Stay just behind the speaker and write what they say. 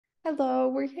Hello,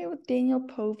 we're here with Daniel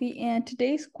Povey, and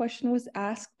today's question was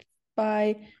asked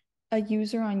by a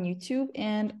user on YouTube.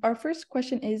 And our first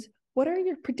question is, what are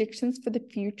your predictions for the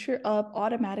future of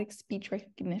automatic speech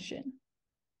recognition?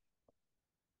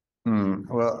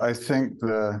 Well, I think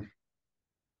the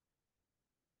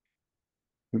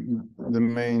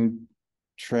main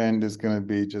trend is going to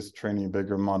be just training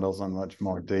bigger models on much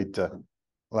more data.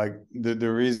 Like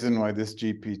the reason why this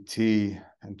GPT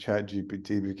and Chat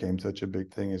GPT became such a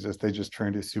big thing is just they just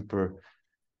trained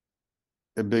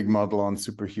a big model on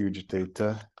super huge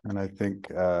data, and I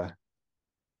think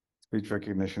speech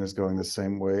recognition is going the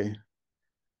same way.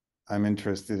 I'm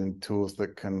interested in tools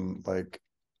that can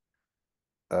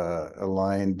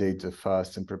align data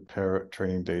fast and prepare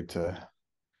training data.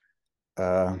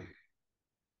 Uh,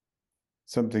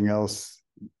 Something else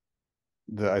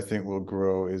that I think will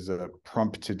grow is a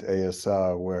prompted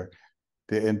ASR, where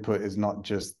the input is not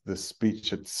just the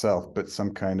speech itself, but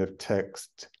some kind of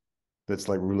text that's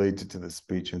like related to the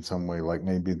speech in some way, like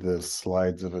maybe the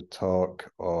slides of a talk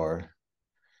or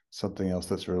something else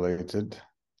that's related.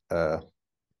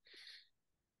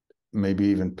 Maybe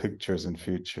even pictures in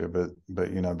future, but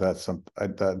that's I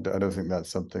don't think that's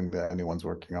something that anyone's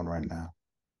working on right now.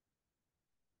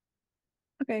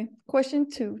 Okay, question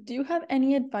two. Do you have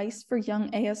any advice for young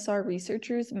ASR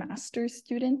researchers, master's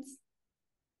students?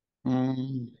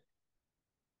 Mm,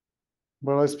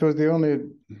 well, I suppose the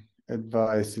only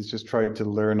advice is just try to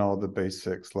learn all the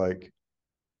basics, like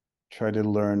try to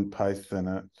learn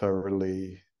Python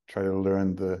thoroughly, try to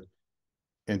learn the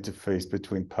interface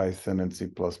between Python and C++,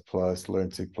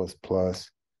 learn C++,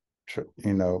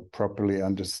 properly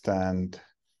understand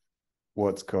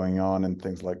what's going on in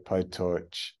things like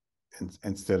PyTorch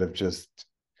instead of just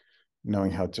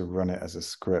knowing how to run it as a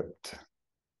script.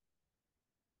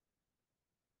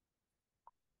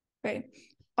 Okay.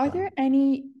 Are there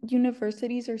any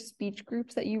universities or speech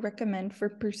groups that you recommend for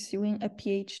pursuing a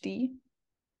PhD?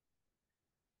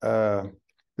 Uh,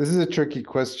 this is a tricky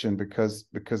question because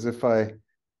if I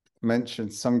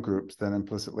mention some groups, then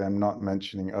implicitly I'm not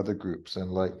mentioning other groups.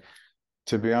 And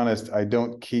to be honest, I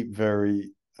don't keep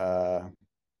very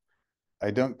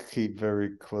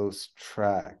close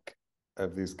track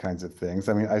of these kinds of things.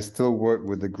 I mean, I still work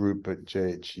with the group at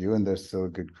JHU, and they're still a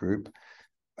good group.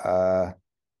 Uh,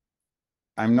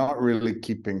 I'm not really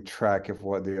keeping track of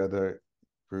what the other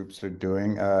groups are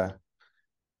doing. I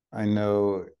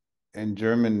know in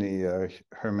Germany,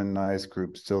 Hermann Nye's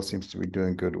group still seems to be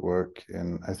doing good work,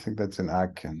 and I think that's in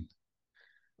Aachen.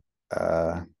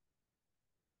 Uh,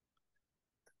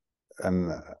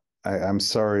 and I'm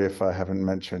sorry if I haven't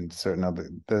mentioned certain other.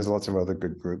 There's lots of other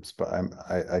good groups, but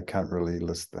I can't really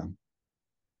list them.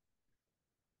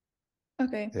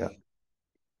 Okay. Yeah.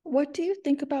 What do you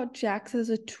think about JAX as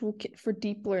a toolkit for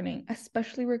deep learning,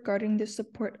 especially regarding the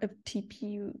support of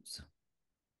TPUs?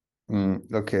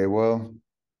 Okay. Well,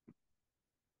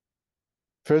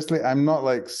 firstly, I'm not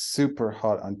like super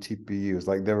hot on TPUs.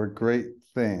 Like they're a great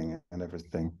thing and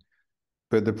everything,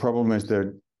 but the problem is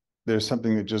there's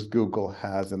something that just Google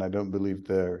has, and I don't believe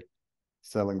they're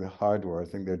selling the hardware. I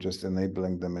think they're just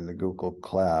enabling them in the Google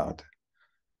Cloud.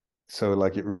 So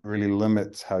like it really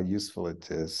limits how useful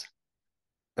it is.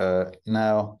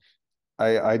 Now,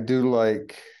 I do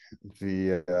like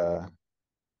the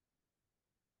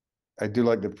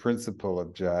principle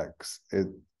of JAX.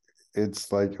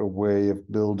 It's like a way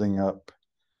of building up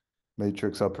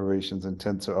matrix operations and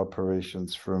tensor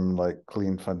operations from like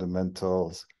clean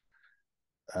fundamentals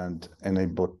and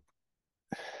enabling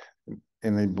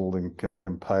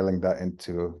compiling that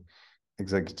into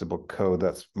executable code.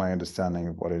 That's my understanding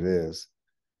of what it is.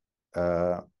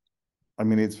 I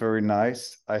mean, it's very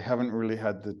nice. I haven't really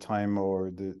had the time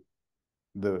or the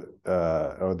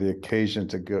occasion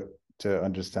to go to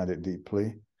understand it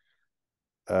deeply.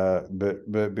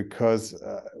 But because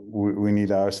we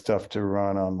need our stuff to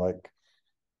run on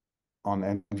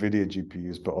NVIDIA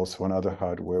GPUs, but also on other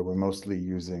hardware, we're mostly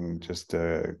using just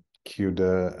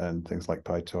CUDA and things like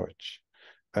PyTorch.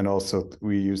 And also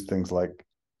we use things like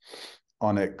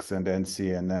Onyx and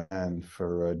NCNN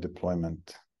for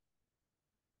deployment.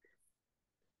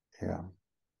 Yeah.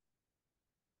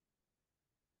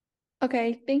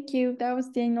 Okay, thank you. That was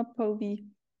Daniel Povey.